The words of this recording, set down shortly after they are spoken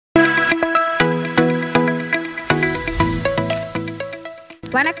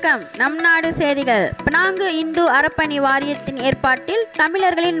வணக்கம். நம் நாடு செய்திகள். பினாங்கு இந்து அறப்பணி வாரியத்தின் ஏற்பாட்டில்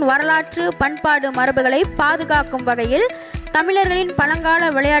தமிழர்களின் வரலாற்று பண்பாடு மரபுகளை பாதுகாக்கும் வகையில் தமிழர்களின் பழங்கால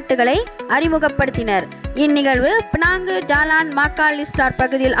விளையாட்டுகளை அறிமுகப்படுத்தினர். இந்நிகழ்வு பினாங்கு ஜாலான் மாக்காலிஸ்டார்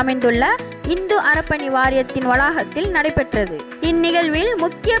பகுதியில் அமைந்துள்ள இந்து அறப்பணி வாரியத்தின் வளாகத்தில் நடைபெற்றது. இந்நிகழ்வில்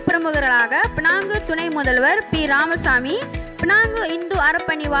முக்கிய பிரமுகர்களாக பினாங்கு துணை முதல்வர் பி ராமசாமி, பினாங்கு இந்து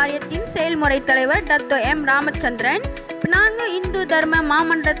அறப்பணி வாரியத்தின் செயல்முறை தலைவர் Dato M Ramachandran, Penang Hindu தர்ம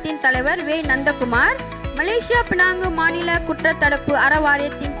மாமன்றத்தின் தலைவர் வே நந்தகுமார், மலேசியா பினாங்கு மாநில குற்றத்தடுப்பு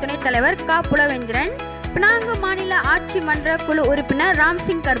அறவாரியத்தின் துணைத் தலைவர் கா புலவேந்திரன், பினாங்கு மாநில ஆட்சி மன்ற குழு உறுப்பினர்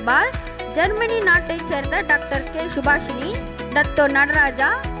ராம்சிங் கர்பால், ஜெர்மனி நாட்டைச் சேர்ந்த doctor K Subhashini, Dato Nataraja,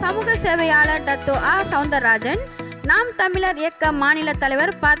 சமூக சேவையாளர் டத்தோ ஆ சவுந்தரராஜன், நாம் தமிழர் இயக்க மாநில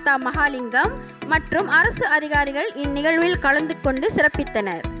தலைவர் பாத்தா மகாலிங்கம் மற்றும் அரசு அதிகாரிகள் இந்நிகழ்வில் கலந்து கொண்டு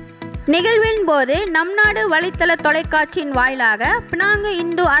சிறப்பித்தனர். நிகழ்வின் போது நம் நாடு வலைத்தள தொலைக்காட்சியின் வாயிலாக பினாங்கு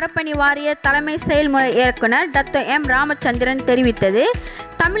இந்து அறப்பணி வாரிய தலைமை செயல்முறை இயக்குனர் டத்தோ எம் ராமச்சந்திரன் தெரிவித்தது,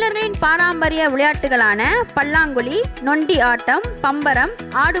 தமிழர்களின் பாரம்பரிய விளையாட்டுகளான பல்லாங்குழி, நொண்டி ஆட்டம், பம்பரம்,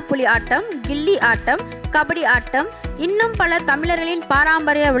 ஆடுபுலி ஆட்டம், கில்லி ஆட்டம், கபடி ஆட்டம், இன்னும் பல தமிழர்களின்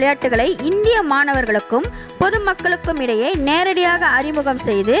பாரம்பரிய விளையாட்டுகளை இந்திய மாணவர்களுக்கும் பொதுமக்களுக்கும் இடையே நேரடியாக அறிமுகம்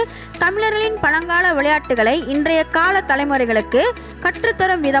செய்து தமிழர்களின் பழங்கால விளையாட்டுகளை இன்றைய கால தலைமுறைகளுக்கு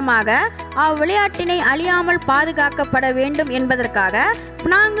கற்றுத்தரும் விதமாக அவ்விளையாட்டினை அழியாமல் பாதுகாக்கப்பட வேண்டும் என்பதற்காக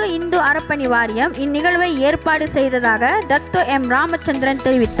பினாங்கு இந்து அறப்பணி வாரியம் இந்நிகழ்வை ஏற்பாடு செய்ததாக டத்தோ எம் ராமச்சந்திரன்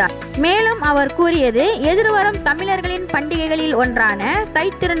தெரிவித்தார். மேலும் அவர் கூறியது, எதிர்வரும் தமிழர்களின் பண்டிகைகளில் ஒன்றான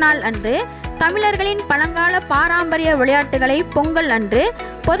தைத்திருநாள் அன்று தமிழர்களின் பழங்கால பாரம்பரிய விளையாட்டுகளை பொங்கல் அன்று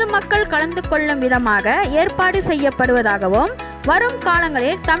பொதுமக்கள் கலந்து கொள்ளும் விதமாக ஏற்பாடு செய்யப்படுவதாகவும், வரும்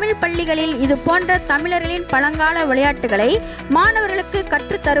காலங்களில் தமிழ் பள்ளிகளில் இது போன்ற தமிழர்களின் பழங்கால விளையாட்டுகளை மாணவர்களுக்கு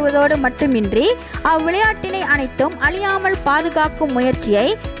கற்றுத்தருவதோடு மட்டுமின்றி அவ்விளையாட்டினை அனைத்தும் அழியாமல் பாதுகாக்கும் முயற்சியை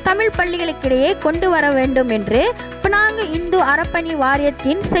தமிழ் பள்ளிகளுக்கிடையே கொண்டு வர வேண்டும் என்று பினாங்கு இந்து அறப்பணி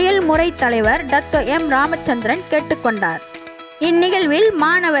வாரியத்தின் செயல்முறை தலைவர் டத்தோ எம் ராமச்சந்திரன் கேட்டுக்கொண்டார். இந்நிகழ்வில்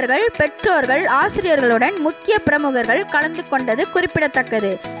மாணவர்கள், பெற்றோர்கள், ஆசிரியர்களுடன் முக்கிய பிரமுகர்கள் கலந்து கொண்டது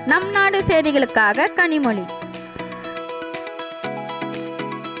குறிப்பிடத்தக்கது. நம் நாடு செய்திகளுக்காக கனிமொழி.